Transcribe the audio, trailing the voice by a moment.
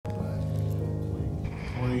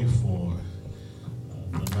for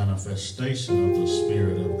the manifestation of the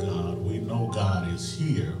Spirit of God. We know God is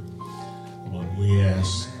here, but we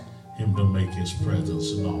ask him to make his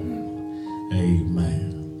presence known.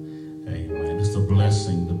 Amen. Amen. It's a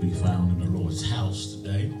blessing to be found in the Lord's house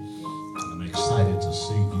today. I'm excited to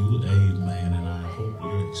see you. Amen. And I hope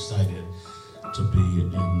you're excited to be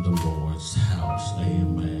in the Lord's house.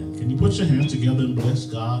 Amen. Can you put your hands together and bless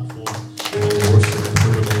God for the worship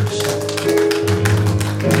privilege?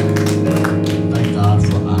 Thank God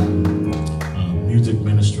for our music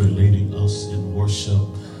ministry leading us in worship.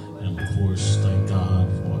 And of course, thank God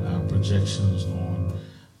for our projections on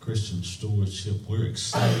Christian stewardship. We're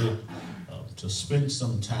excited to spend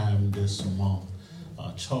some time this month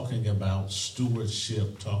talking about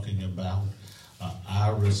stewardship, talking about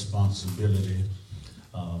our responsibility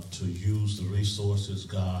to use the resources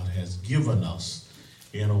God has given us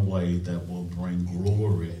in a way that will bring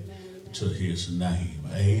glory to his name.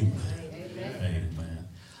 Amen. Amen.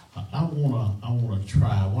 I wanna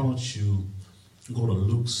try. Why don't you go to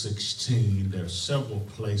Luke 16? There are several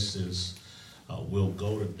places we'll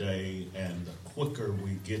go today, and the quicker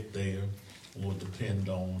we get there will depend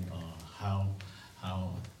on how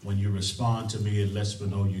when you respond to me, it lets me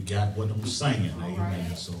know you got what I'm saying.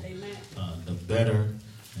 Amen. So the better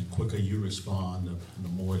and quicker you respond, the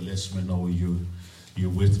more it lets me know you're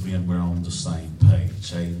with me and we're on the same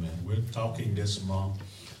page. Amen. We're talking this month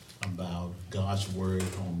about God's word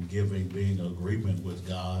on giving, being in agreement with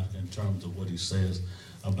God in terms of what he says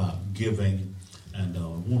about giving. And I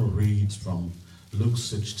want to read from Luke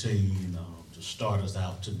 16 to start us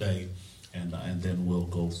out today, and then we'll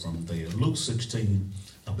go from there. Luke 16,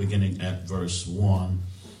 beginning at verse 1.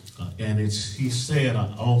 And he said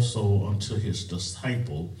also unto his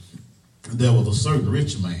disciple, there was a certain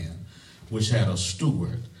rich man which had a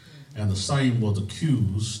steward, and the same was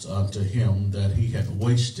accused unto him that he had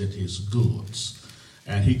wasted his goods.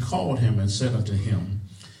 And he called him and said unto him,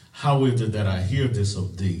 how is it that I hear this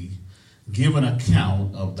of thee? Give an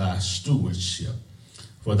account of thy stewardship,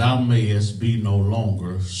 for thou mayest be no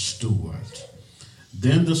longer steward.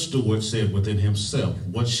 Then the steward said within himself,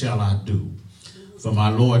 what shall I do? For my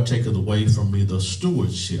Lord taketh away from me the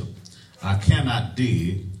stewardship. I cannot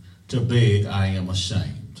dig, to beg I am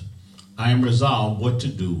ashamed. I am resolved what to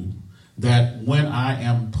do, that when I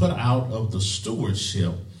am put out of the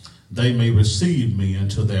stewardship, they may receive me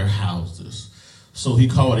into their houses. So he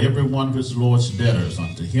called every one of his Lord's debtors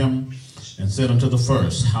unto him, and said unto the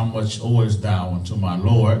first, how much owest thou unto my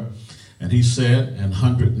Lord? And he said,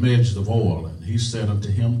 100 measures of oil. And he said unto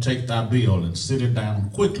him, take thy bill and sit it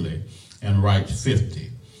down quickly, and write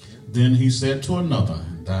 50. Then he said to another,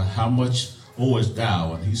 how much owest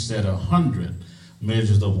thou? And he said, 100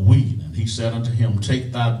 measures of wheat. And he said unto him,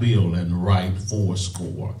 take thy bill and write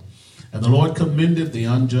 80. And the Lord commended the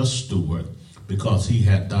unjust steward, because he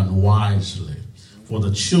had done wisely. For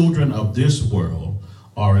the children of this world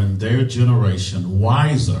are in their generation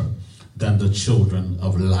wiser than the children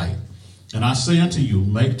of light. And I say unto you,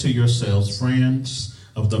 make to yourselves friends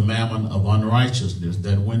of the mammon of unrighteousness,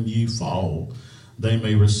 that when ye fall, they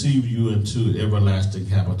may receive you into everlasting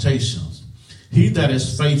habitations. He that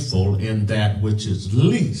is faithful in that which is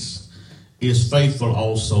least is faithful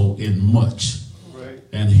also in much. Right.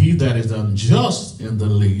 And he that is unjust in the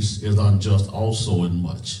least is unjust also in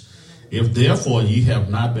much. If therefore ye have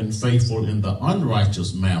not been faithful in the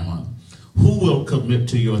unrighteous mammon, who will commit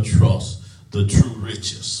to your trust the true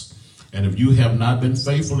riches? And if you have not been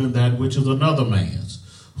faithful in that which is another man's,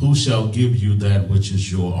 who shall give you that which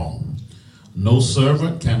is your own? No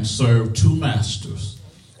servant can serve two masters,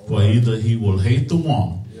 for either he will hate the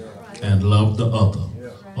one and love the other,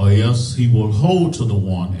 or else he will hold to the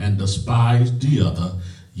one and despise the other.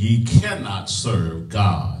 Ye cannot serve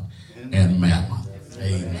God and mammon.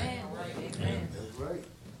 Amen.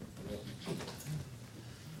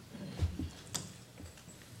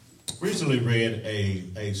 Recently read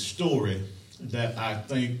a story that I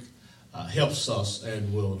think helps us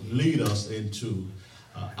and will lead us into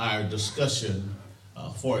our discussion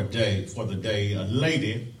for the day. A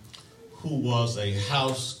lady who was a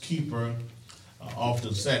housekeeper,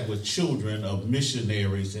 often sat with children of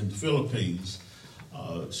missionaries in the Philippines.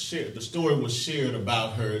 The story was shared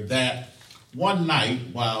about her that one night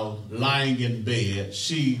while lying in bed,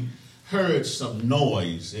 she heard some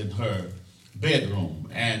noise in her bedroom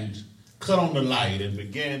and cut on the light and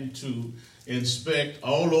began to inspect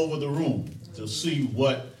all over the room to see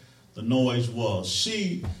what the noise was.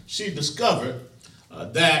 She discovered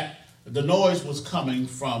that the noise was coming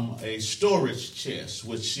from a storage chest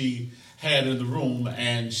which she had in the room,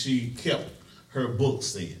 and she kept her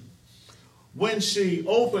books in. When she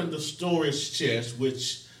opened the storage chest,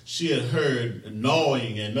 which she had heard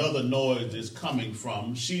gnawing and other noises coming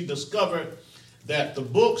from, she discovered that the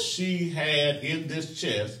books she had in this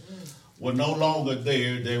chest were no longer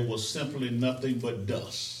there. There was simply nothing but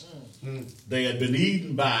dust. They had been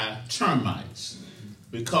eaten by termites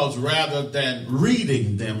because rather than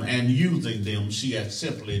reading them and using them, she had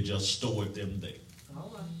simply just stored them there.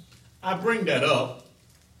 I bring that up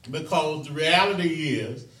because the reality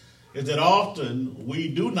is that often we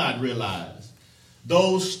do not realize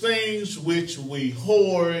those things which we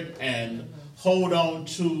hoard and hold on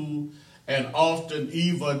to and often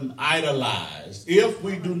even idolize, if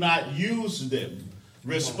we do not use them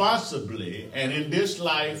responsibly and in this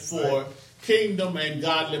life for kingdom and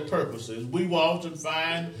godly purposes, we will often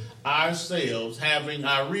find ourselves having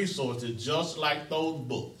our resources just like those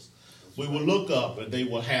books. We will look up and they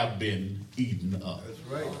will have been eaten up.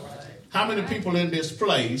 That's right. How many people in this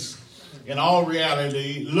place, in all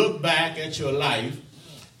reality, look back at your life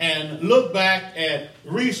and look back at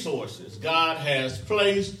resources God has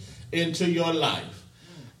placed into your life?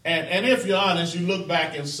 And if you're honest, you look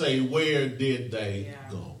back and say, where did they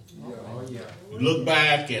go? You look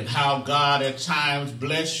back at how God at times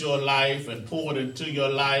blessed your life and poured into your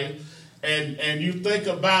life. And you think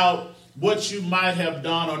about what you might have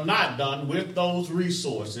done or not done with those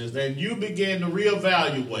resources. And you begin to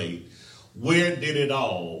reevaluate, where did it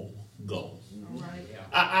all go?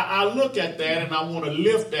 I look at that and I want to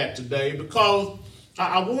lift that today because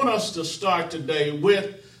I want us to start today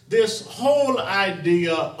with this whole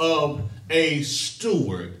idea of a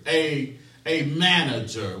steward, a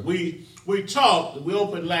manager. We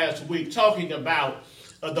opened last week talking about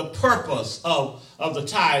the purpose of the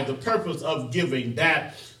tithe, the purpose of giving,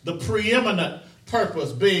 that the preeminent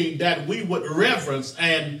purpose being that we would reverence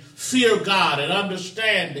and fear God and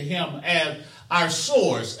understand Him as our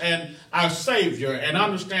source and our Savior and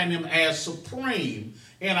understand Him as supreme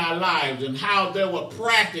in our lives, and how there were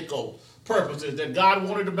practical purposes that God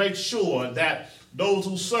wanted to make sure that those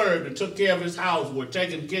who served and took care of His house were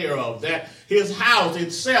taken care of, that His house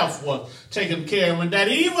itself was taken care of, and that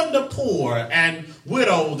even the poor and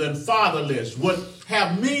widows and fatherless would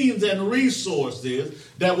have means and resources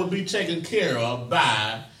that would be taken care of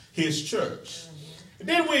by His church. And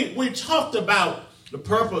then we talked about the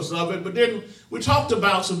purpose of it, but then we talked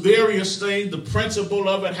about some various things, the principle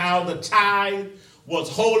of it, how the tithe was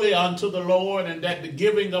holy unto the Lord, and that the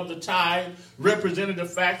giving of the tithe represented the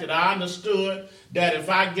fact that I understood that if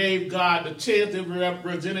I gave God the tenth, it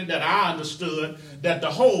represented that I understood that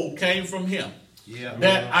the whole came from Him. Yeah.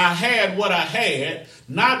 That I had what I had,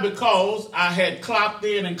 not because I had clocked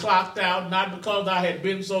in and clocked out, not because I had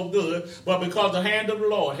been so good, but because the hand of the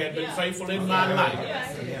Lord had been faithful in my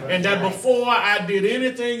life. And that before I did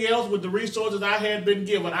anything else with the resources I had been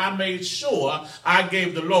given, I made sure I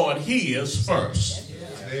gave the Lord His first.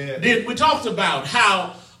 Then we talked about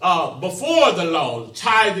how before the law,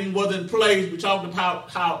 tithing was in place. We talked about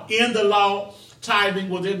how in the law, tithing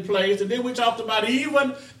was in place. And then we talked about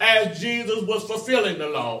even as Jesus was fulfilling the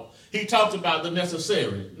law, He talked about the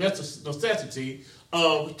necessity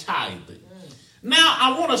of tithing. Now,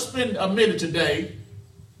 I want to spend a minute today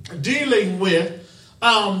dealing with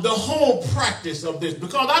the whole practice of this,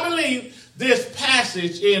 because I believe this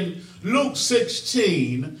passage in Luke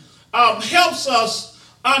 16 helps us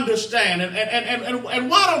understand. And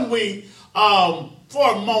why don't we,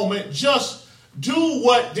 for a moment, just do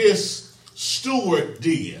what this steward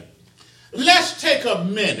did. Let's take a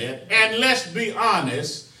minute and let's be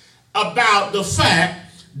honest about the fact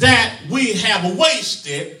that we have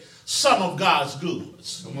wasted some of God's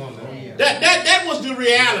goods. Come on, man. That was the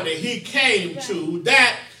reality he came to,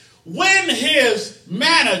 that when his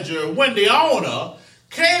manager, when the owner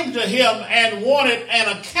came to him and wanted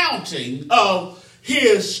an accounting of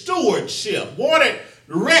his stewardship, wanted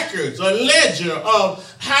records, a ledger of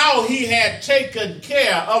how he had taken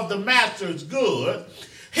care of the master's goods,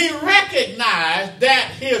 he recognized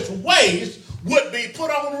that his waste would be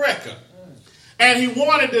put on record. And he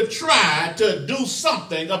wanted to try to do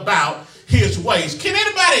something about his waste. Can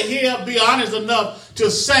anybody here be honest enough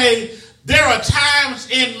to say, there are times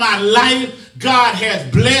in my life God has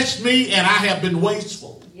blessed me and I have been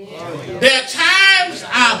wasteful? There are times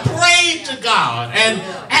I prayed to God and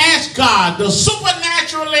asked God to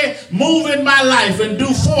supernaturally move in my life and do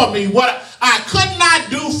for me what I could not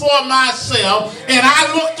do for myself. And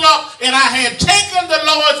I looked up and I had taken the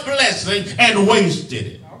Lord's blessing and wasted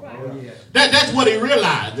it. That's what he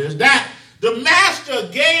realized, is that the master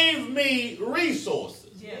gave me resources.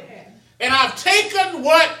 And I've taken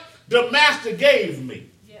what the master gave me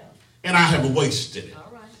and I have wasted it.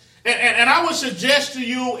 And I would suggest to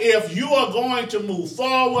you, if you are going to move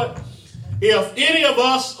forward if any of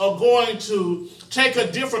us are going to take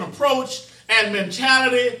a different approach and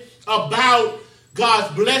mentality about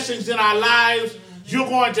God's blessings in our lives, you're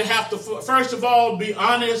going to have to, first of all, be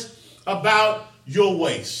honest about your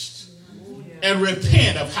waste and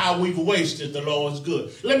repent of how we've wasted the Lord's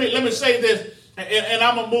good. Let me say this, and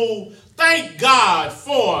I'm going to move. Thank God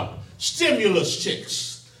for stimulus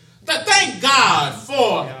checks. Thank God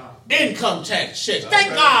for income tax checks.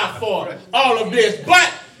 Thank God for all of this.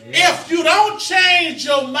 But if you don't change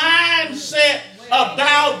your mindset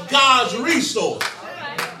about God's resource,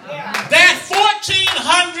 that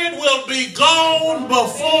 $1,400 will be gone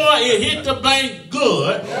before it hit the bank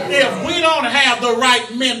good if we don't have the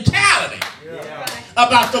right mentality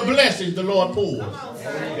about the blessings the Lord pours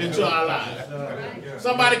into our lives.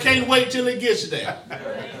 Somebody can't wait till it gets there.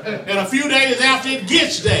 And a few days after it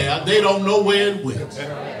gets there, they don't know where it went.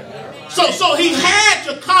 So he had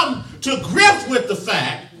to come to grips with the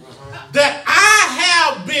fact that I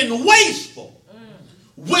have been wasteful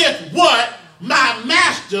with what my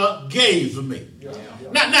master gave me.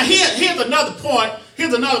 Now here's another point.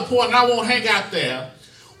 Here's another point, and I won't hang out there.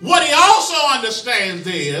 What he also understands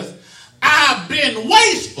is I've been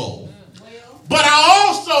wasteful, but I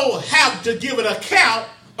also have to give an account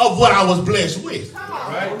of what I was blessed with.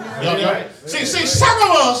 Right. See, some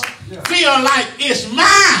of us feel like it's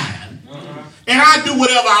mine, and I do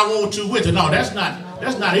whatever I want to with it. No, that's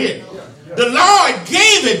not it. The Lord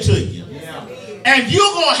gave it to you, and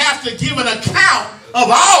you're going to have to give an account of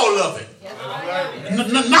all of it.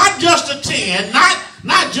 Not just a 10,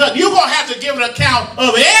 not just, you're going to have to give an account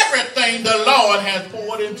of everything the Lord has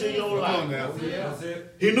poured into your life.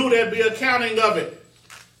 He knew there'd be accounting of it.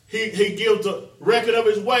 He gives a record of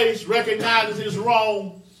his ways, recognizes his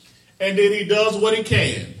wrong, and then he does what he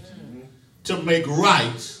can to make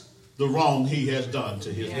right the wrong he has done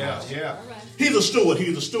to his life. He's a steward.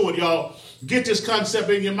 He's a steward, y'all. Get this concept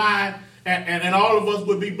in your mind, and all of us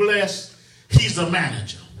would be blessed. He's a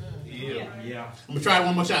manager. I'm going to try it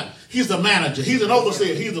one more time. He's the manager. He's an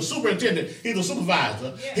overseer. He's the superintendent. He's the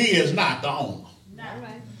supervisor. He is not the owner.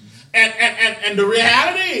 And the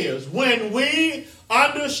reality is, when we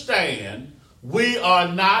understand we are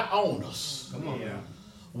not owners,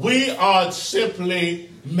 we are simply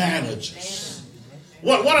managers.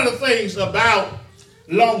 One of the things about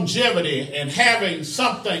longevity and having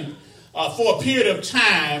something for a period of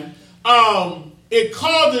time, it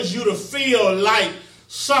causes you to feel like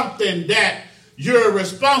something that you're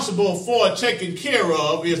responsible for taking care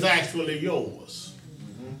of is actually yours.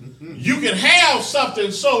 You can have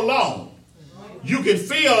something so long, you can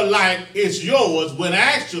feel like it's yours when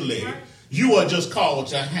actually you are just called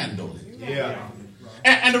to handle it.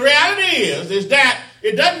 And the reality is that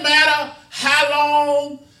it doesn't matter how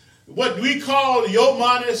long what we call your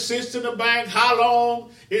money sits in the bank, how long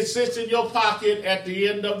it sits in your pocket. At the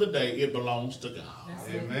end of the day, it belongs to God.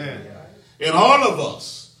 Amen. And all of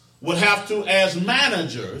us would have to, as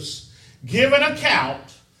managers, give an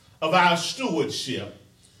account of our stewardship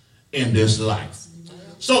in this life.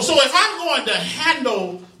 So if I'm going to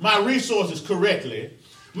handle my resources correctly,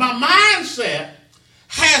 my mindset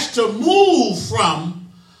has to move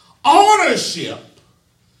from ownership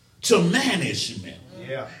to management.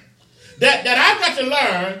 That I've got to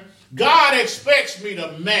learn, God expects me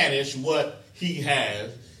to manage what he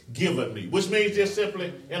has given me. Which means just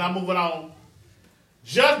simply, and I'm moving on,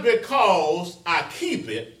 just because I keep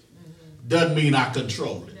it doesn't mean I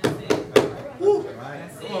control it.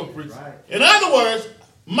 In other words,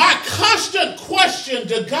 my constant question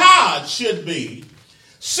to God should be,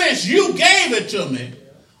 since you gave it to me,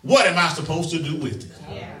 what am I supposed to do with it?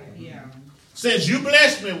 Since you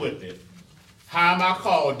blessed me with it, how am I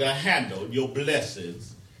called to handle your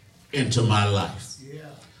blessings into my life?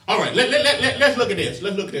 All right, let's look at this.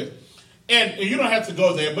 Let's look at this. And you don't have to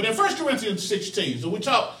go there, but in 1 Corinthians 16, so we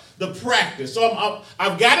talk the practice. So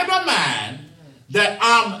I've got in my mind that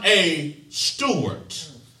I'm a steward.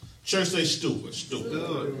 Church say steward.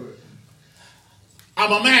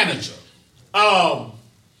 I'm a manager.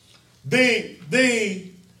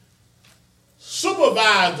 The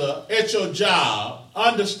supervisor at your job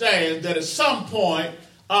understands that at some point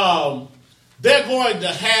they're going to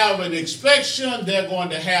have an inspection, they're going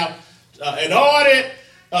to have an audit,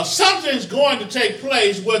 something's going to take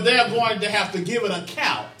place where they're going to have to give an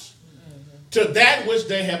account to that which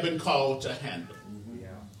they have been called to handle.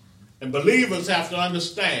 And believers have to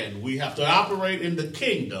understand we have to operate in the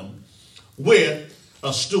kingdom with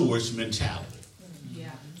a steward's mentality.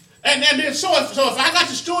 And then so if I got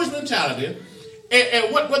the steward's mentality,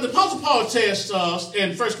 and what the Apostle Paul tells us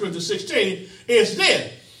in 1 Corinthians 16 is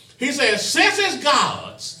this. He says, since it's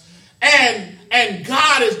God's, and and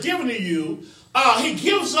God is giving to you, he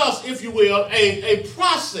gives us, if you will, a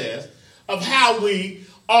process of how we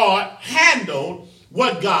are handled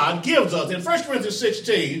what God gives us. In 1 Corinthians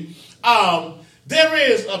 16, there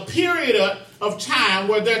is a period of time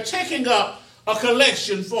where they're taking up a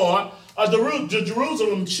collection for the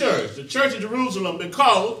Jerusalem church, the church of Jerusalem,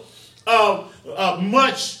 because of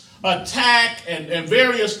much attack and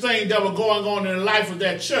various things that were going on in the life of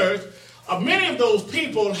that church. Many of those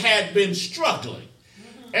people had been struggling.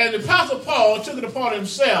 And the Apostle Paul took it upon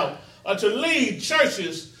himself to lead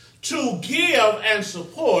churches to give and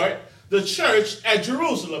support the church at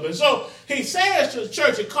Jerusalem. And so he says to the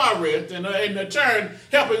church at Corinth, and in turn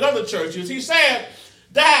helping other churches, he said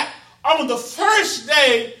that on the first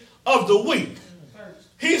day of the week,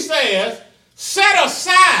 he says, set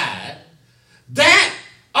aside that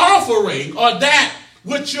offering or that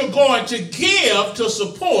which you're going to give to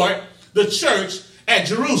support the church at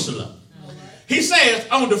Jerusalem. He says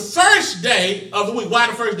on the first day of the week. Why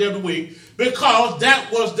the first day of the week? Because that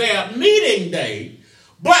was their meeting day.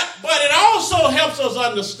 But it also helps us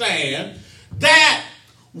understand that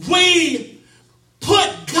we put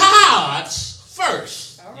God's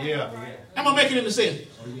first. Yeah. Am I making any sense?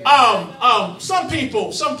 Some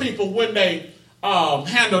people when they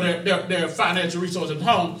handle their financial resources at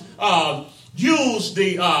home, use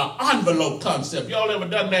the envelope concept. Y'all ever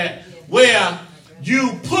done that? Where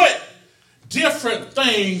you put different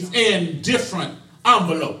things in different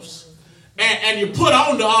envelopes. And you put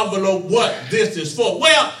on the envelope what this is for.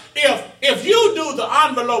 Well, if you do the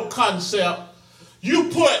envelope concept, you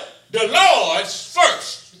put the Lord's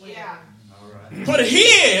first. Yeah. Put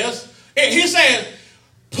his, he says,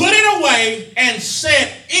 put it away and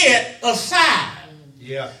set it aside.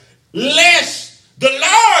 Yeah. Lest the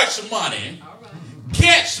Lord's money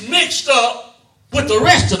gets mixed up with the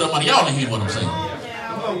rest of the money. Y'all ain't hear what I'm saying.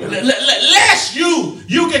 Lest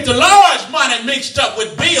you get the Lord's money mixed up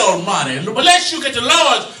with Bill money. Lest you get the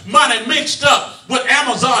Lord's money mixed up with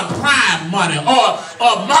Amazon Prime money or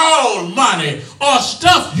mall money or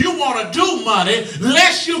stuff you want to do money.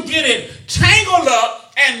 Lest you get it tangled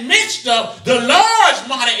up and mixed up. The Lord's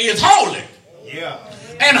money is holy. Yeah.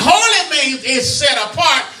 And holy means it's set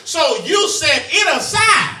apart. So you set it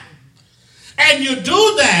aside. And you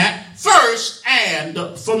do that first and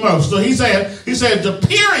foremost. So he said the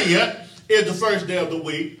period is the first day of the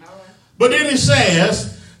week. But then he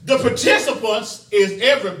says the participants is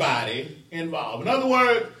everybody involved. In other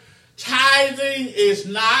words, tithing is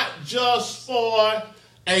not just for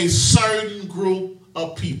a certain group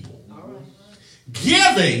of people.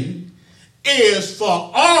 Giving is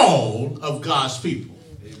for all of God's people.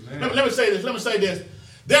 Let me say this.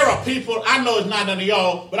 There are people, I know it's not none of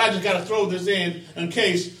y'all, but I just got to throw this in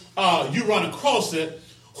case you run across it,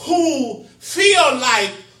 who feel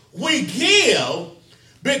like we give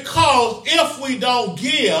because if we don't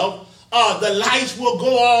give, the lights will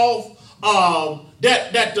go off,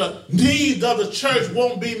 that the needs of the church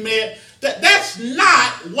won't be met. That's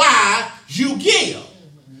not why you give.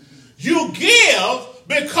 You give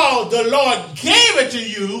because the Lord gave it to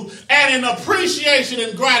you, and in appreciation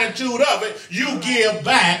and gratitude of it, you give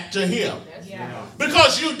back to him. Yeah.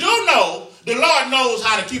 Because you do know the Lord knows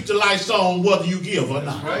how to keep the lights on whether you give or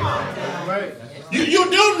not. That's right. You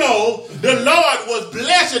do know the Lord was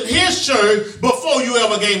blessing his church before you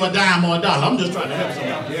ever gave a dime or a dollar. I'm just trying to help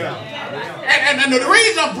somebody. Yeah. And the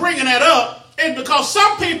reason I'm bringing that up is because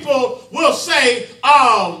some people will say,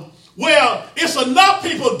 well, it's enough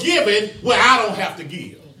people giving where I don't have to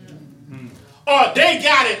give. Or they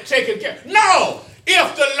got it taken care of. No,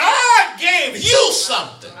 if the Lord gave you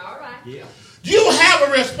something, you have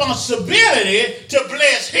a responsibility to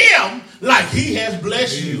bless him like he has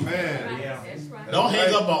blessed you. Don't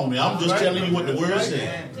hang up on me. I'm just telling you what the word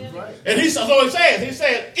says. And so he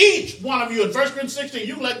said, each one of you in 1 Corinthians 16,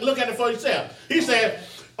 you look at it for yourself. He said,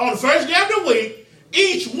 on the first day of the week,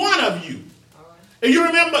 each one of you. And you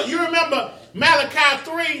remember Malachi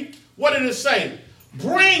 3, what did it say?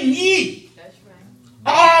 Bring ye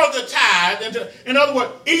all the tithe. In other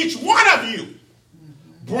words, each one of you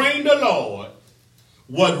bring the Lord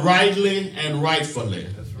what rightly and rightfully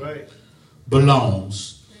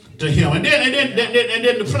belongs to him. And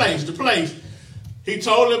then the place. He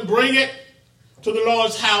told him, bring it to the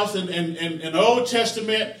Lord's house. In the Old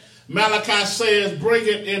Testament, Malachi says, bring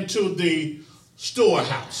it into the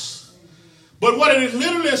storehouse. But what it is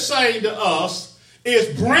literally saying to us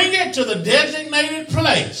is bring it to the designated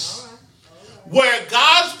place where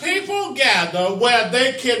God's people gather, where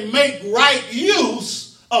they can make right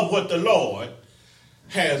use of what the Lord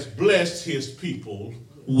has blessed his people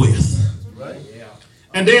with. Right. Yeah.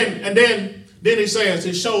 And then Then he says,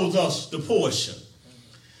 he shows us the portion.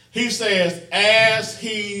 He says, as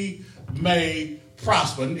he may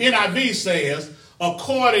prosper. And NIV says,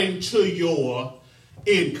 according to your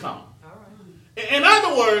income. In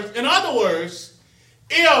other words,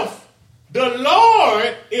 if the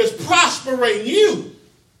Lord is prospering you,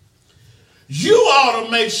 you ought to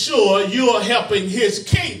make sure you're helping his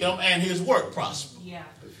kingdom and his work prosper. Yeah.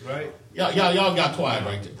 That's right. Y'all got quiet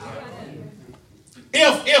right there.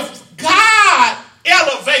 If God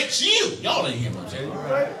elevates you, y'all ain't hear much.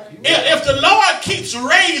 If the Lord keeps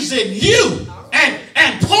raising you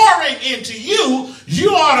and pouring into you, you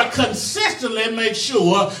ought to consistently make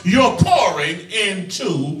sure you're pouring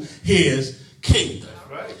into his kingdom.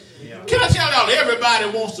 Right. Yeah. Can I tell y'all, everybody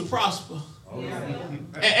wants to prosper.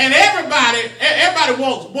 And everybody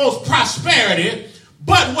wants prosperity.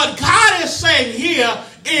 But what God is saying here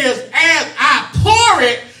is, as I pour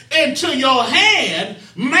it into your hand,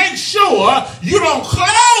 make sure you don't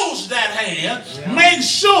close that hand. Yeah. Make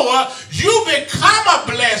sure you become a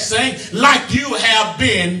blessing like you have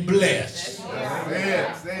been blessed.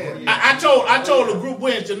 I told the group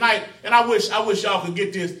Wednesday night, and I wish y'all could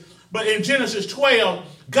get this, but in Genesis 12,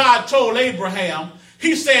 God told Abraham,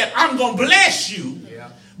 he said, I'm going to bless you. Yeah.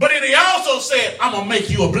 But then he also said, I'm going to make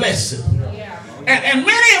you a blessing. Yeah. And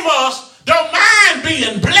many of us don't mind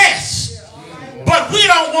being blessed, but we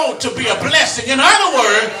don't want to be a blessing. In other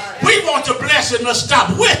words, we want the blessing to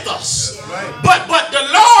stop with us. But the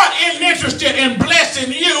Lord isn't interested in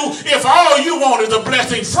blessing you if all you want is a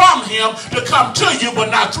blessing from him to come to you, but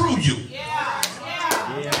not through you.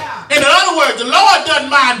 In other words, the Lord doesn't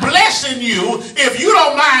mind blessing you if you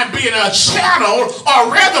don't mind being a channel or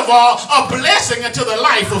reservoir of blessing into the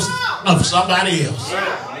life of somebody else.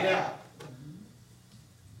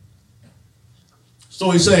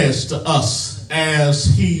 So he says to us, as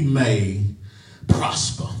he may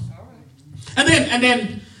prosper. And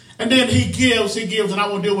then he gives, and I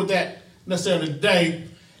won't deal with that necessarily today.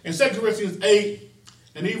 In 2 Corinthians 8,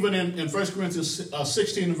 and even in 1 Corinthians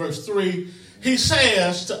 16 and verse 3, he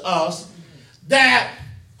says to us that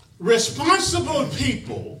responsible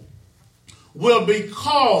people will be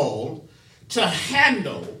called to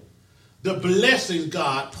handle the blessings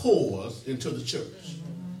God pours into the church.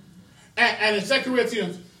 And in 2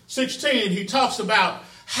 Corinthians 16, he talks about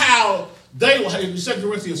how they will, in 2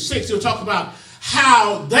 Corinthians 6, he'll talk about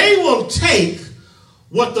how they will take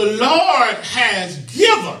what the Lord has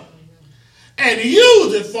given and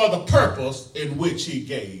use it for the purpose in which he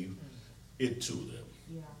gave it to them.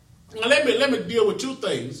 Now let me deal with two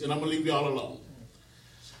things, and I'm going to leave y'all alone.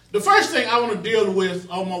 The first thing I want to deal with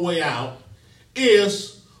on my way out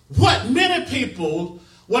is what many people,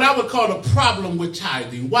 what I would call the problem with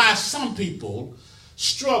tithing, why some people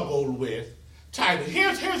struggle with tithing.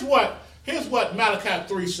 Here's what Malachi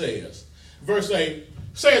 3 says. Verse 8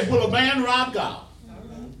 says, will a man rob God?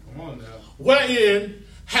 Come on now. Wherein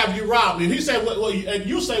have you robbed me? And he said, and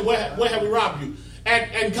you say, where have we robbed you?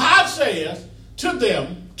 And God says to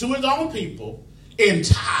them, to his own people, in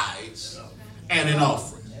tithes and in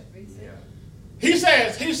offerings. He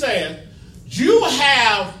says, you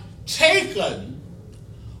have taken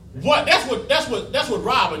what, that's what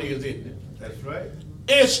robbing is, isn't it? That's right.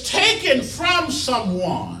 It's taken from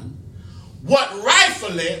someone what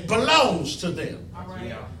rightfully belongs to them.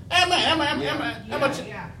 Right.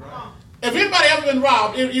 If anybody ever been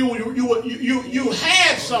robbed, you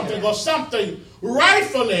had something or something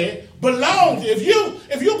rightfully belongs. If you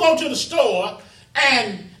go to the store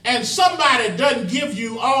and somebody doesn't give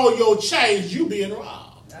you all your change, you being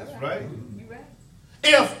robbed. That's right.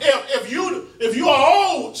 If you are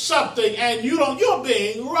owed something and you don't, you're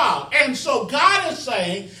being robbed. And so God is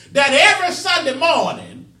saying that every Sunday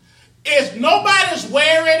morning, nobody's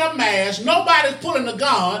wearing a mask, nobody's pulling a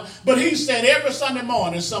gun, but he's saying every Sunday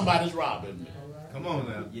morning somebody's robbing me. Come on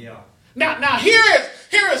now. Yeah. Now here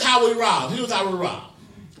is how we rob. Here's how we rob.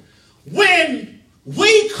 When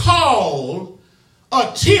we call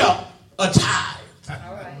a tip a tithe.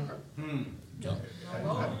 All right.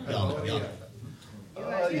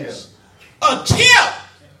 Yes. A tip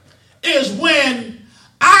is when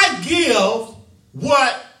I give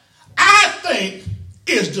what I think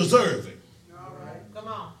is deserving. All right. Come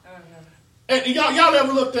on. And y'all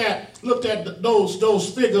ever looked at those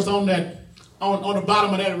figures on that on the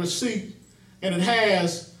bottom of that receipt, and it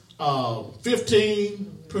has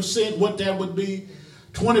 15% what that would be,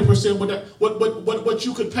 20% what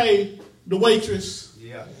you could pay the waitress.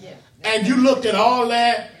 Yeah. And you looked at all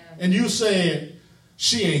that and you said,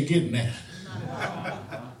 she ain't getting that.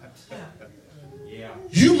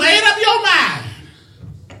 You made up your mind.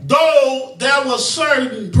 Though there were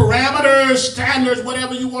certain parameters, standards,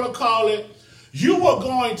 whatever you want to call it, you were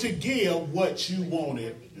going to give what you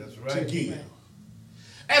wanted to give.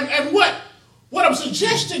 And what I'm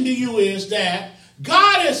suggesting to you is that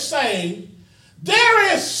God is saying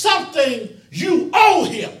there is something you owe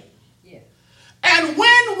him. Yeah. And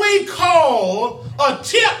when we call a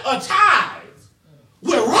tip a tithe,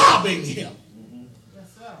 we're robbing him.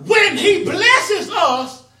 When he blesses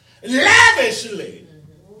us lavishly,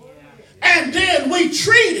 and then we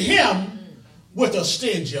treat him with a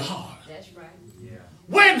stingy heart. That's right. Yeah.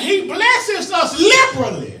 When he blesses us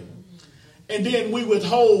liberally, and then we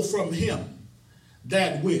withhold from him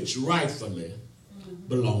that which rightfully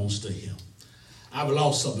belongs to him. I've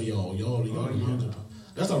lost some of y'all.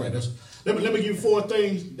 That's all right. Let me give you 4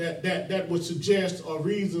 things that would suggest or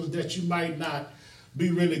reasons that you might not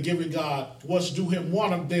be really giving God what's due him.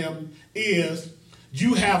 One of them is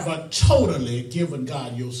you haven't totally given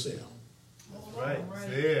God yourself. That's right.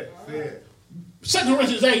 Say it. 2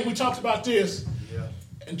 Corinthians 8, we talked about this. Yeah.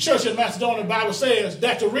 In church in Macedonia, the Bible says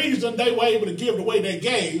that the reason they were able to give the way they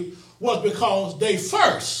gave was because they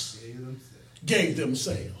first gave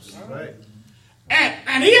themselves. Right.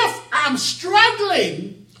 And if I'm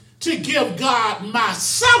struggling to give God my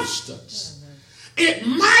substance, it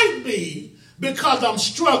might be because I'm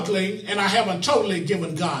struggling and I haven't totally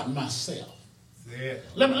given God myself. Yeah.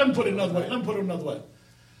 Let me put it another way.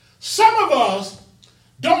 Some of us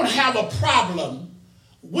don't have a problem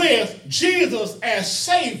with Jesus as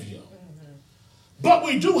Savior, but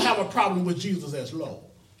we do have a problem with Jesus as Lord.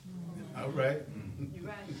 All right.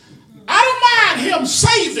 I don't mind him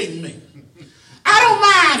saving me. I don't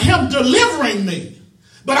mind him delivering me.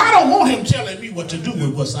 But I don't want him telling me what to do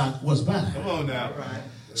with what's mine. Come on now.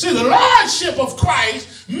 See, the lordship of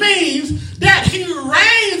Christ means that he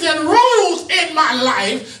reigns and rules in my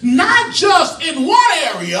life, not just in one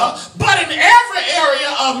area, but in every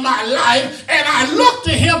area of my life. And I look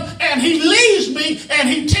to him and he leads me and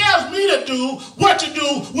he tells me to do what to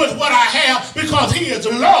do with what I have because he is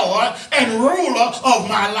Lord and ruler of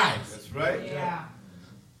my life. That's right. Yeah.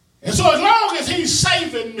 And so as long as he's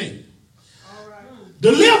saving me,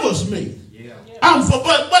 delivers me,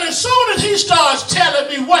 but as soon as he starts telling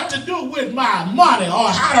me what to do with my money or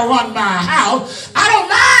how to run my house, I don't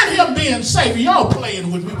mind him being Savior. Y'all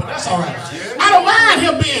playing with me, but that's all right. I don't mind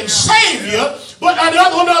him being Savior, but in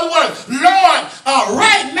other words, Lord,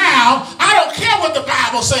 right now, I don't care what the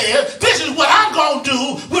Bible says. This is what I'm going to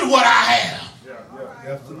do with what I have.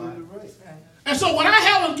 Yeah, absolutely right. And so when I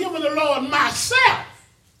haven't given the Lord myself,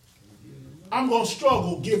 I'm going to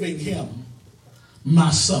struggle giving him my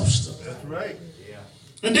substance. That's right.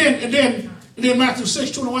 And then Matthew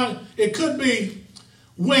 6:21, it could be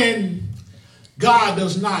when God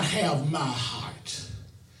does not have my heart.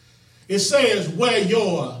 It says where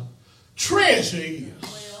your treasure is.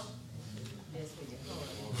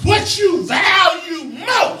 What you value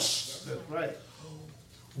most. That's right.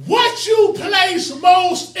 What you place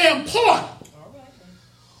most important.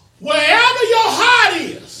 Wherever your heart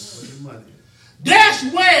is, that's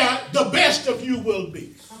where the best of you will be.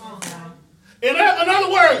 In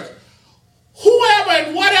other words, whoever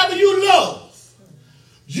and whatever you love,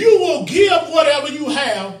 you will give whatever you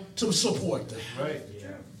have to support them. Right. Yeah.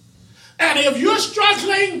 And if you're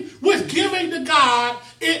struggling with giving to God,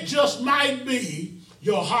 it just might be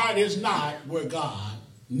your heart is not where God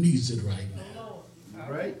needs it right now.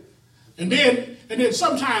 Right. And then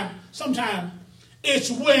sometimes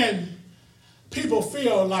it's when people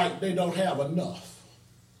feel like they don't have enough.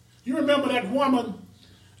 You remember that woman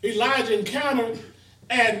Elijah encountered,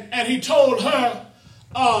 and he told her,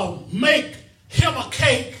 make him a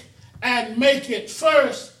cake and make it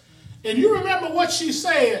first. And you remember what she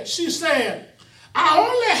said? She said, I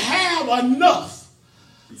only have enough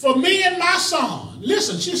for me and my son.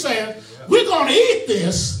 Listen, she said, we're going to eat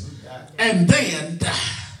this and then die.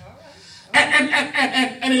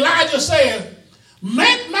 And Elijah said,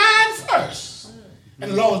 make mine first.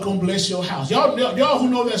 And the Lord is going to bless your house. Y'all who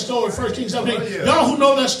know that story, 1 Kings 17, y'all who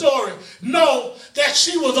know that story, know that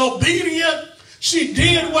she was obedient. She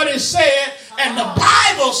did what it said. And the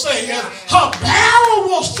Bible says her barrel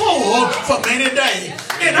was full for many days.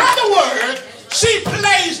 In other words, she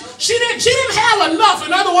didn't have enough.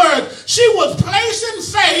 In other words, she was placing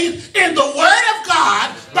faith in the word of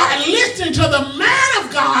God by listening to the man of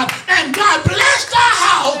God, and God blessed her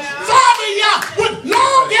house.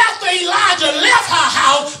 Long after Elijah left her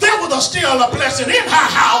house, there was still a blessing in her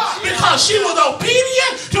house because she was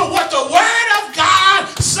obedient to what the word of God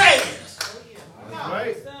says.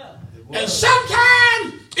 Right. And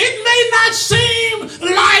sometimes it may not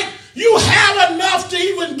seem like you have enough to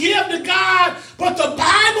even give to God, but the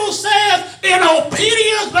Bible says in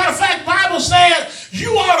obedience, matter of fact, the Bible says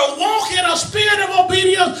You ought to walk in a spirit of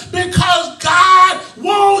obedience because God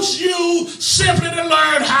wants you simply to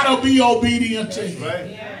learn how to be obedient to Him.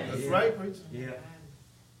 Right. That's right, preacher. Yeah.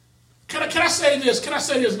 Can I say this? Can I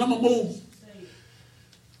say this? And I'm going to move.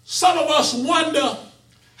 Some of us wonder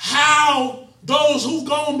how those who've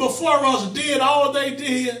gone before us did all they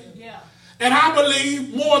did. Yeah. And I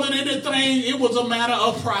believe more than anything, it was a matter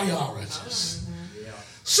of priorities. Yeah.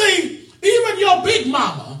 See, even your big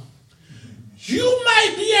mama, you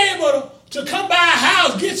might be able to come by a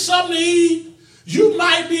house, get something to eat. You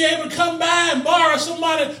might be able to come by and borrow some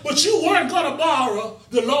money, but you weren't going to borrow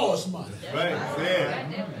the Lord's money. Right.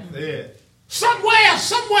 There. Somewhere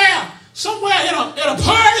in a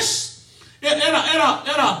purse, in a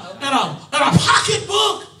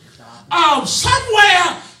pocketbook,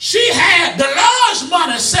 somewhere she had the Lord's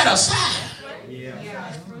money set aside.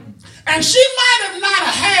 Yeah. And she might have not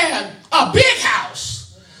had a big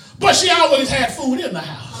house, but she always had food in the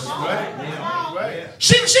house. Right.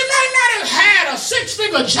 She might not have had a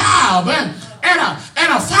 6-figure job and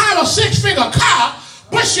a 5 or 6-figure car,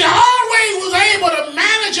 but she always was able to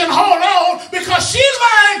manage and hold on because she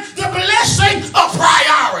learned the blessing of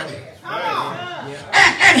priority.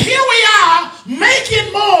 And here we are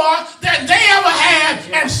making more than they ever had,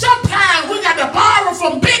 and sometimes we got to borrow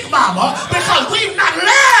from Big Mama because we've not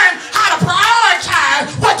learned how to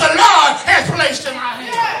prioritize what the Lord has placed in our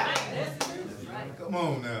hands. Come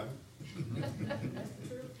on now.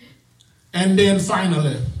 And then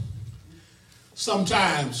finally,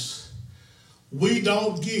 sometimes we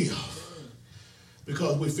don't give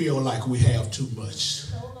because we feel like we have too much.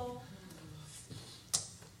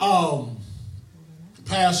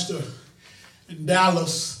 Pastor in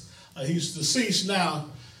Dallas, he's deceased now,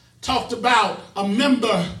 talked about a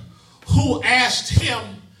member who asked him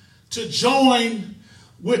to join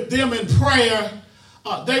with them in prayer.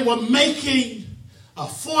 They were making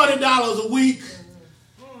 $40 a week.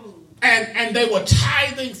 And they were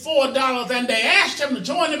tithing $4, and they asked him to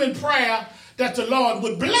join them in prayer that the Lord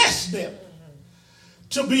would bless them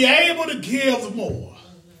to be able to give more.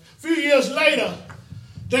 A few years later,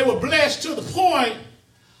 they were blessed to the point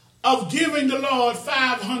of giving the Lord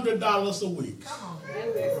 $500 a week.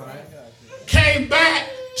 Came back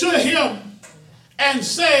to him and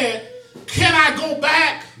said, can I go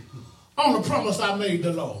back on the promise I made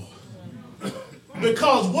the Lord?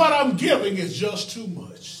 Because what I'm giving is just too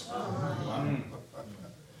much.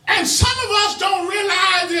 And some of us don't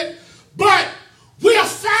realize it, but we're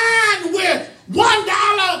fine with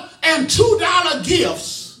 $1 and $2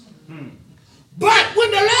 gifts. But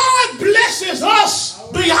when the Lord blesses us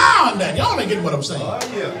beyond that, y'all ain't getting what I'm saying.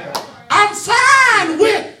 I'm fine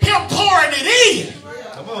with him pouring it in.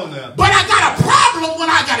 Come on now. But I got a problem when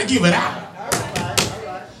I got to give it out.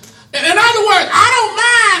 In other words, I don't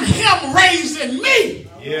mind him raising me.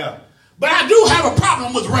 Yeah. But I do have a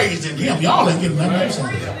problem with raising him. Y'all ain't getting what I'm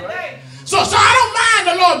saying. So I don't mind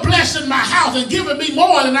the Lord blessing my house and giving me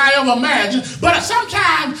more than I ever imagined. But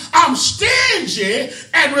sometimes I'm stingy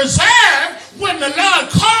and reserved when the Lord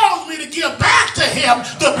calls me to give back to him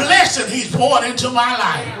the blessing he's poured into my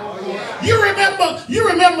life. You remember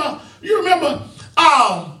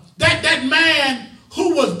that man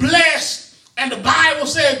who was blessed, and the Bible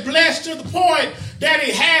says blessed to the point that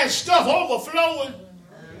he had stuff overflowing.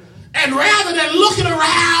 And rather than looking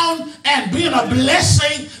around and being a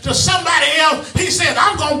blessing to somebody else, he said,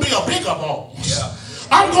 I'm going to be a bigger boss. Yeah.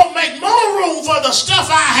 I'm going to make more room for the stuff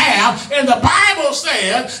I have. And the Bible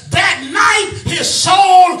says that night his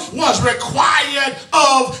soul was required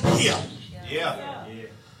of him. Yeah.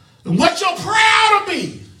 And what your prayer to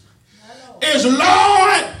be is,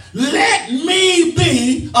 Lord, let me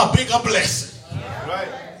be a bigger blessing. Right.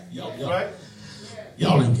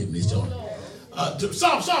 Y'all ain't getting this, y'all.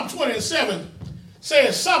 Psalm 27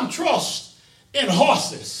 says some trust in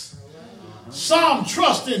horses, some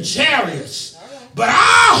trust in chariots, but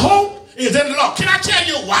our hope is in the Lord. Can I tell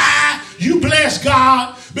you why you bless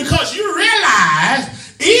God? Because you realize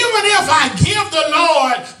even if I give the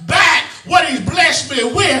Lord back what he's blessed me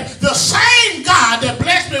with, the same God that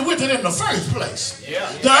blessed me with it in the first place. Yeah.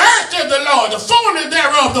 The earth is the Lord, the fullness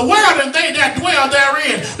thereof, the world and they that dwell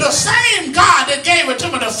therein. The same God that gave it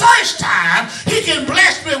to me the first time, he can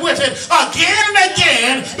bless me with it again and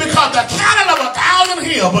again because the cattle of 1,000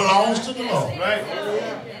 hills belongs to the Lord. Right.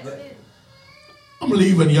 I'm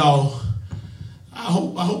leaving y'all. I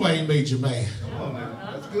hope I ain't made you mad. Come on, man.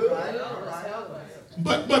 That's good.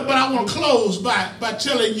 But I want to close by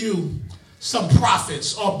telling you some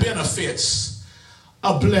profits or benefits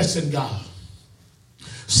of blessing God.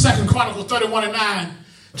 2 Chronicles 31:9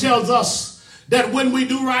 tells us that when we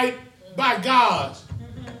do right by God,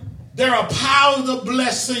 there are powerful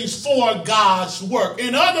blessings for God's work.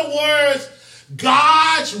 In other words,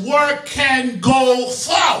 God's work can go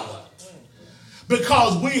forward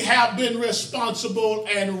because we have been responsible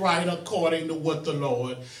and right according to what the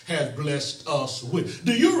Lord has blessed us with.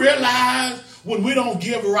 Do you realize when we don't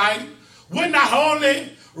give right, we're not only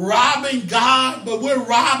robbing God, but we're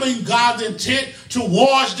robbing God's intent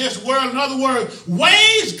towards this world. In other words,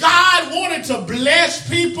 ways God wanted to bless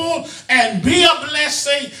people and be a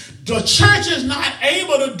blessing, the church is not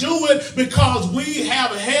able to do it because we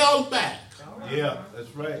have held back. Yeah,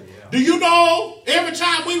 that's right. Yeah. Do you know every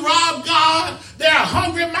time we rob God, there are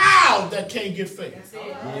hungry mouths that can't get fed?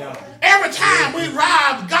 Yeah. Every time we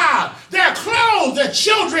rob God, there are clothes that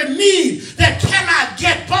children need that cannot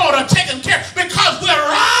get bought or taken care of because we're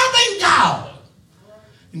robbing God.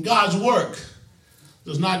 And God's work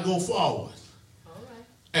does not go forward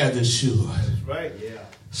as it should. That's right. Yeah.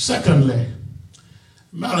 Secondly,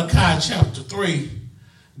 Malachi chapter 3,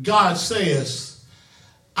 God says,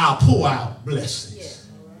 I'll pour out blessings.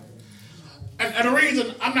 And the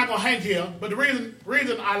reason, I'm not going to hang here, but the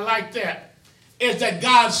reason I like that is that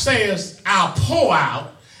God says, I'll pour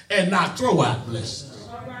out and not throw out blessings.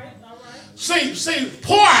 All right. See,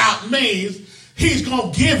 pour out means he's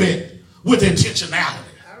going to give it with intentionality.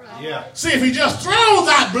 Yeah. See, if he just throws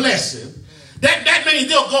out blessings, that means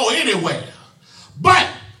they'll go anywhere. But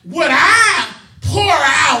when I pour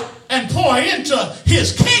out and pour into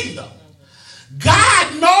his kingdom,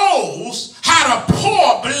 God knows how to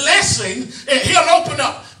pour blessing, and he'll open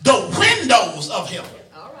up the windows of heaven.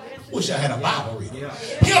 Wish I had a Bible reading.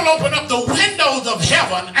 He'll open up the windows of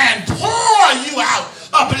heaven and pour you out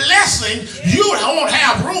a blessing you won't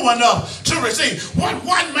have room enough to receive.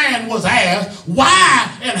 One man was asked,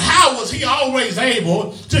 why and how was he always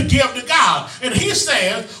able to give to God? And he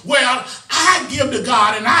says, well, I give to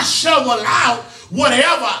God and I shovel out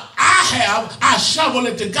whatever I have, I shovel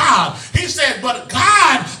it to God. He said, but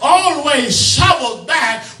God always shovels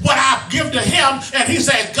back what I give to him. And he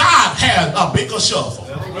said, God has a bigger shovel.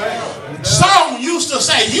 Some used to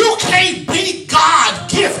say, you can't beat God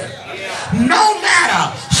given, no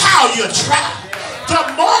matter how you try. The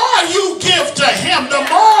more you give to him, the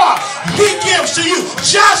more he gives to you.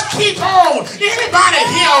 Just keep on. Anybody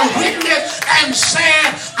here witness and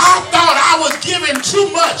said, I thought I was giving too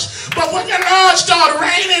much. But when the Lord started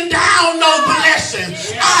raining down those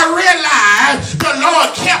blessings, I realized the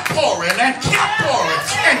Lord kept pouring and kept pouring.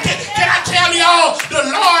 And can I tell y'all, the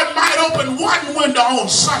Lord might open one window on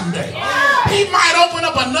Sunday. He might open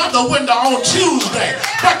up another window on Tuesday.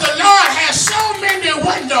 But the Lord has so many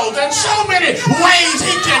windows and so many ways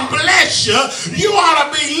he can bless you. You ought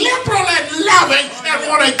to be liberal and loving and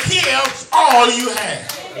want to give all you have.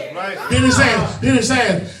 Right. Then it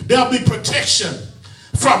says there'll be protection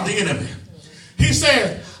from the enemy. He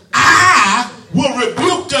said, I will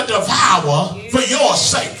rebuke the devourer for your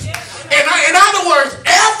sake. In other words,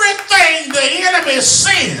 everything the enemy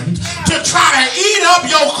sends to try to eat up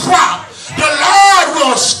your crop, the Lord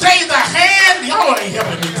will stay the hand. Y'all ain't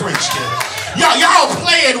helping me preach this. Y'all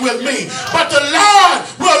playing with me. But the Lord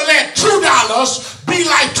will let $2 be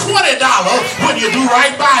like $20 when you do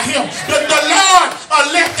right by him. The Lord will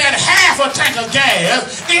let that half a tank of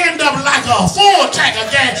gas end up like a full tank of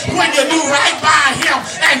gas when you do right by him.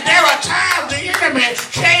 And there are times the enemy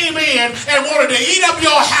came in and wanted to eat up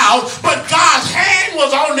your house, but God's hand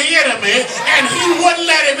was on the enemy and he wouldn't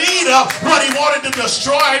let him eat up what he wanted to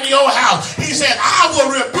destroy in your house. He said, I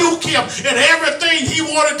will rebuke him, and everything he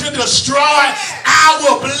wanted to destroy, I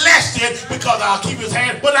will bless it because I'll keep his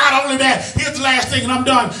hand. But not only that, here's the last thing and I'm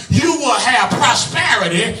done. You will have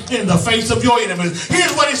prosperity in the face of your enemies.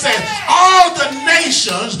 Here's what he says. All the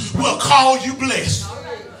nations will call you blessed.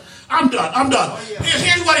 I'm done.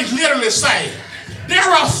 Here's what he's literally saying. There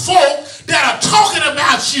are folk that are talking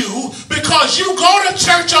about you because you go to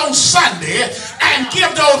church on Sunday and give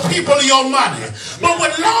those people your money. But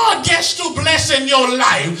when Lord gets to blessing your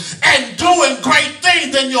life and doing great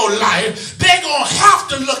things in your life, they're going to have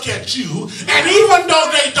to look at you. And even though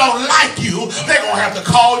they don't like you, they're going to have to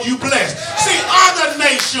call you blessed. See, other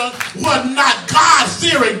nations were not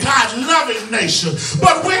God-fearing, God-loving nations.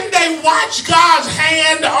 But when they watched God's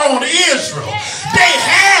hand on Israel, they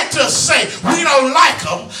had to say, we don't like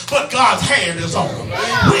them, but God's hand is on them.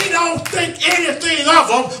 We don't think anything of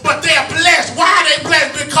them, but they're blessed. Why are they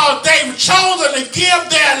blessed? Because they've chosen to give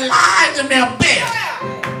their lives and their best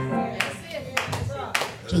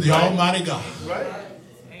to the Almighty God.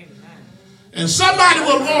 And somebody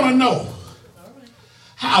will want to know,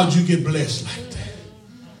 how'd you get blessed like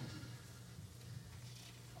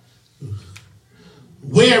that?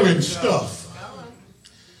 Wearing stuff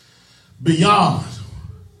beyond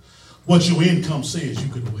what your income says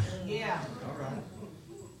you could wear. Yeah.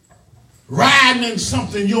 Riding in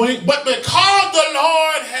something you ain't, but because the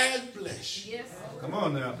Lord has blessed you. Yes. Come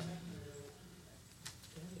on now.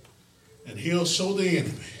 And he'll show the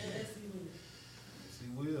enemy. Yes, he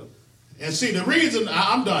will. And see, the reason,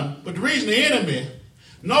 I'm done, but the reason the enemy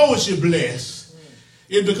knows you're blessed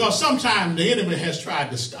is because sometimes the enemy has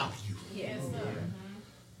tried to stop you. Yes, sir.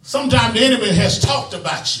 Sometimes the enemy has talked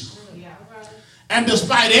about you. Yeah. And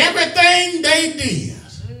despite everything they did,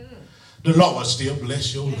 the Lord still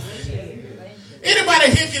bless your life.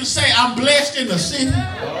 Anybody here can say, I'm blessed in the city,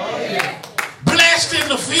 blessed in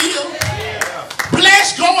the field,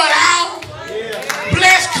 blessed going out,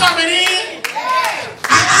 blessed coming in.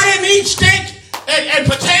 I didn't eat steak and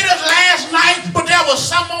potatoes last night, but there was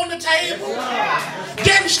some on the table.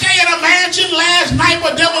 Didn't stay in a mansion last night,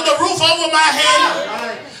 but there was a roof over my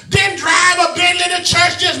head. Didn't drive a Bentley to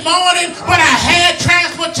church this morning, but I had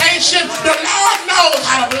transportation. The Lord knows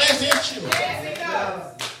how to bless his children.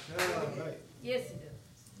 Yes, he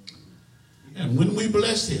does. And when we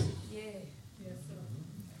bless him,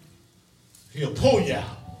 he'll pull you out.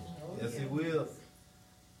 Yes, he will.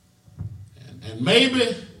 And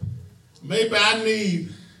maybe I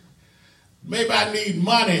need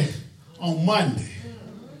money on Monday.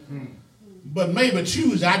 But maybe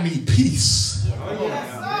Tuesday I need peace.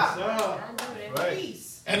 Yes, sir. Right.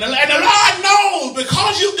 And the Lord knows,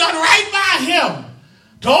 because you've done right by him,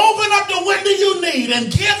 to open up the window you need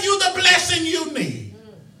and give you the blessing you need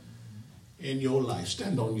in your life.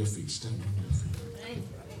 Stand on your feet. Stand on your feet.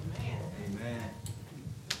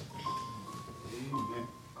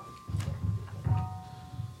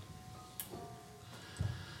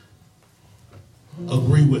 Amen.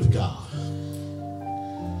 Agree with God.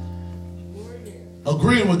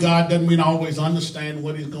 Agreeing with God doesn't mean I always understand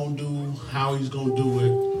what he's going to do, how he's going to do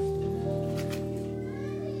it.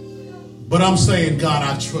 But I'm saying, God,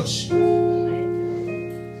 I trust you.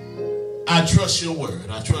 I trust your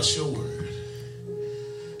word. I trust your word.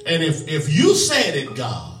 And if you said it,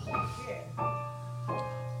 God,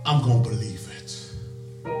 I'm going to believe it.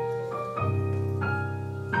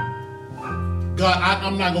 God,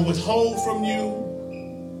 I'm not going to withhold from you.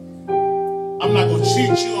 I'm not going to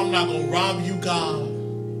cheat you. I'm not going to rob you, God.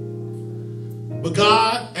 But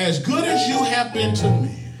God, as good as you have been to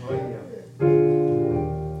me,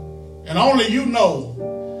 and only you know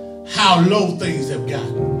how low things have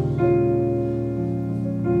gotten.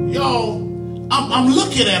 Y'all, I'm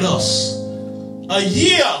looking at us a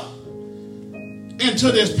year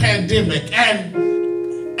into this pandemic,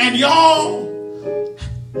 and y'all,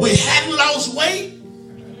 we hadn't lost weight.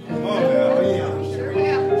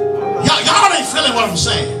 Y'all ain't feeling what I'm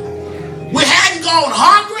saying. We hadn't gone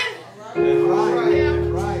hungry.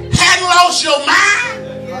 Hadn't lost your mind.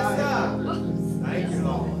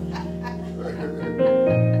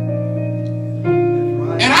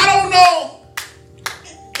 And I don't know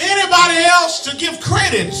anybody else to give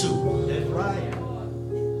credit to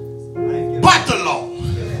but the Lord.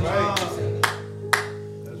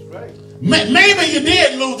 That's right. Maybe you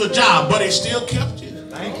did lose a job, but he still kept you.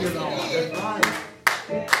 Thank you, Lord. That's right.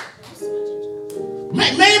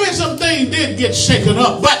 Maybe some things did get shaken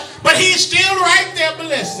up, but he's still right there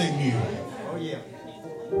blessing you. Oh, yeah.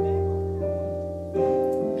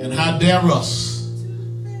 And how dare us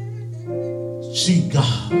cheat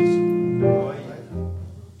God Oh, yeah.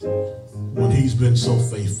 when he's been so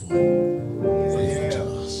faithful to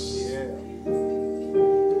us. Yeah.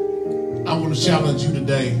 I want to challenge you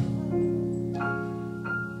today.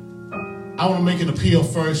 I want to make an appeal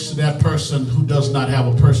first to that person who does not have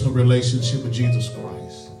a personal relationship with Jesus Christ.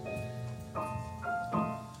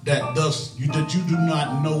 That you do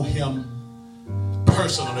not know him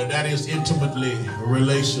personally, that is intimately a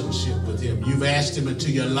relationship with him. You've asked him into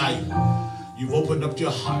your life. You've opened up your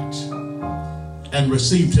heart and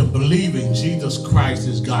received him, believing Jesus Christ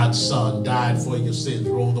is God's son, died for your sins,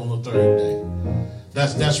 rose on the third day.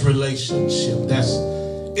 That's relationship. That's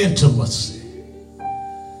intimacy.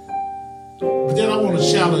 But then I want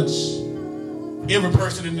to challenge every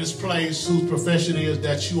person in this place whose profession is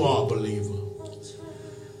that you are a believer.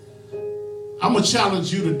 I'm going to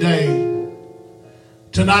challenge you today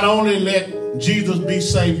to not only let Jesus be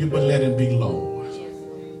Savior, but let him be Lord.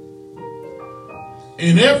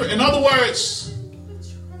 In other words,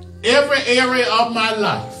 every area of my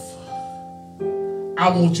life,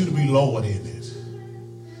 I want you to be Lord in it.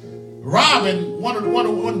 Robbing,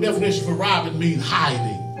 one definition for robbing means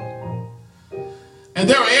hiding. And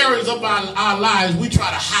there are areas of our lives we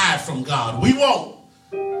try to hide from God. We won't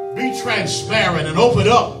be transparent and open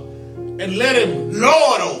up and let him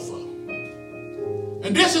lord over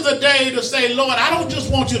And this is a day to say, Lord, I don't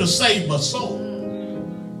just want you to save my soul.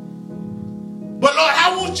 But Lord,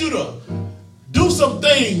 I want you to do some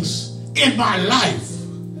things in my life.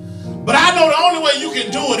 But I know the only way you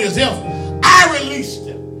can do it is if I release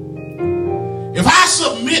them. If I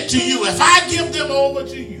submit to you, if I give them over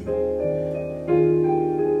to you.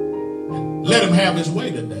 Let him have his way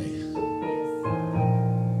today.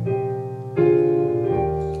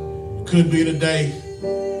 Could be today,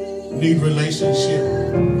 need relationship.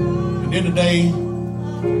 And then today,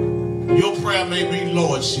 your prayer may be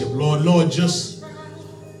lordship. Lord, just,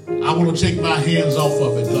 I want to take my hands off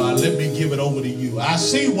of it, God. Let me give it over to you. I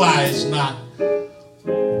see why it's not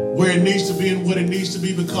where it needs to be and what it needs to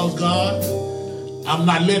be, because, God, I'm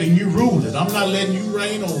not letting you rule it. I'm not letting you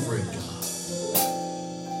reign over it, God.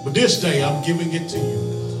 But this day, I'm giving it to you,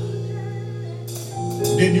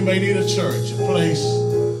 God. Then you may need a church, a place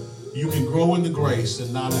you can grow in the grace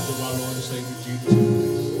and knowledge of our Lord and Savior Jesus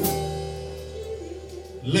Christ.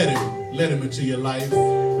 Let him into your life.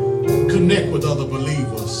 Connect with other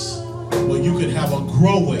believers where you can have a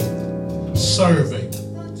growing, serving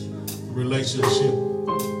relationship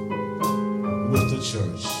with the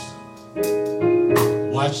church.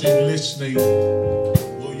 Watching, listening,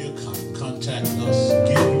 will you contact us?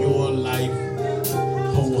 Give your life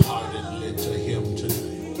wholeheartedly to him today.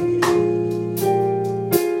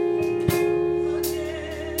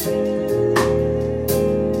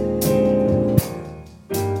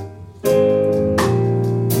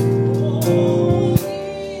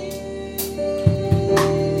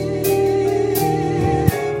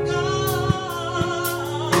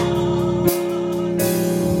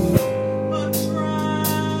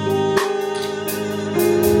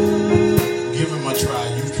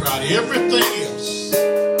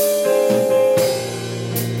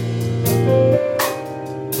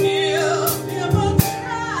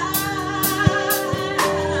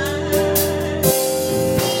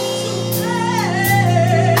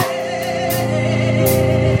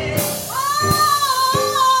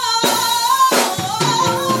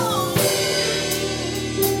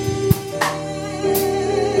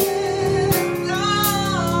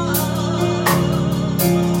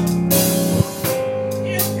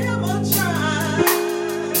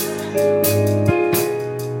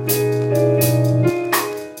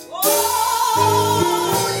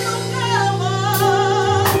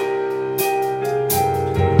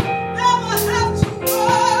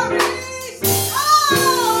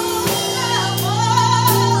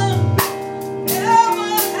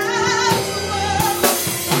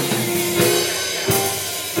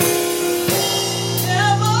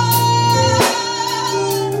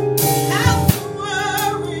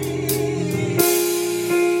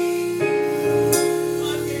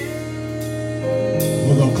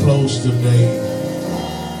 Today,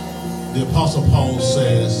 the Apostle Paul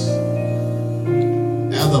says,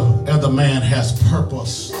 as the man has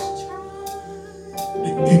purpose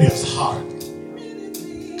in his heart,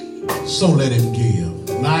 so let him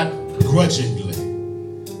give, not grudgingly,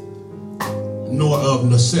 nor of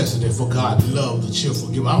necessity, for God loves the cheerful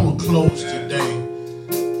giver. I want to close today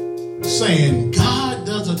saying God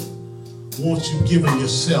doesn't want you giving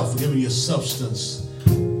yourself, giving your substance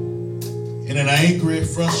in an angry,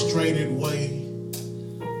 frustrated way.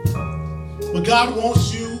 But God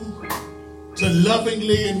wants you to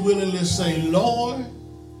lovingly and willingly say, Lord,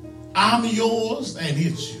 I'm yours and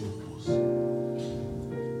it's yours.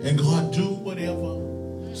 And God, do whatever.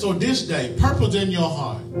 So this day, purpose in your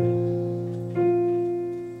heart.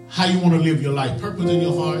 How you want to live your life. Purpose in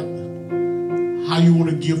your heart. How you want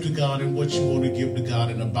to give to God and what you want to give to God.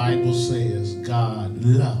 And the Bible says God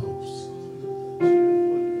loves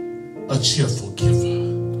a cheerful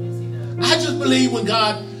giver. I just believe when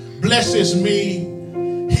God blesses me,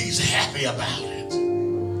 he's happy about it.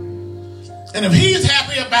 And if he's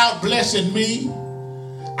happy about blessing me,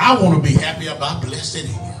 I want to be happy about blessing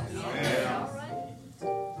him.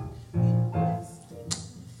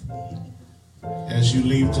 As you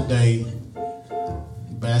leave today,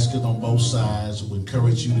 basket on both sides. We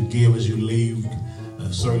encourage you to give as you leave.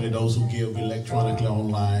 Certainly those who give electronically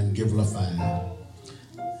online, give a $5.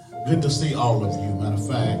 Good to see all of you. Matter of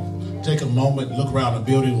fact, take a moment, look around the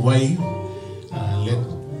building, wave.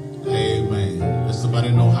 Amen. Let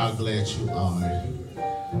somebody know how glad you are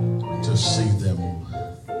to see them.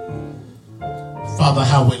 Father,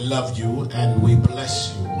 how we love you and we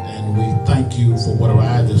bless you and we thank you for what our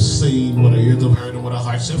eyes have seen, what our ears have heard, and what our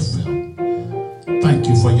hearts have felt. Thank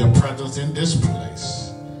you for your presence in this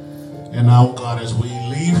place. And now, God, as we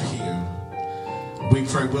leave here, we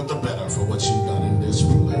pray with the better for what you've done in this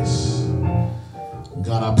place.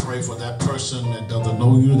 God, I pray for that person that doesn't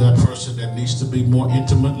know you, that person that needs to be more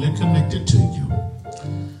intimately connected to you.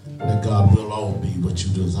 That God will all be what you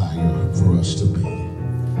desire for us to be.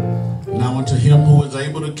 Now unto him who is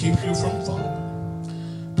able to keep you from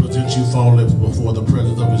falling, present you faultless before the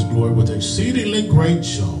presence of his glory with exceedingly great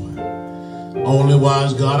joy. Only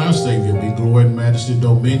wise God our Savior be glory and majesty,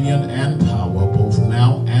 dominion and power, both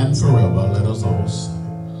now and forever. Let us all say.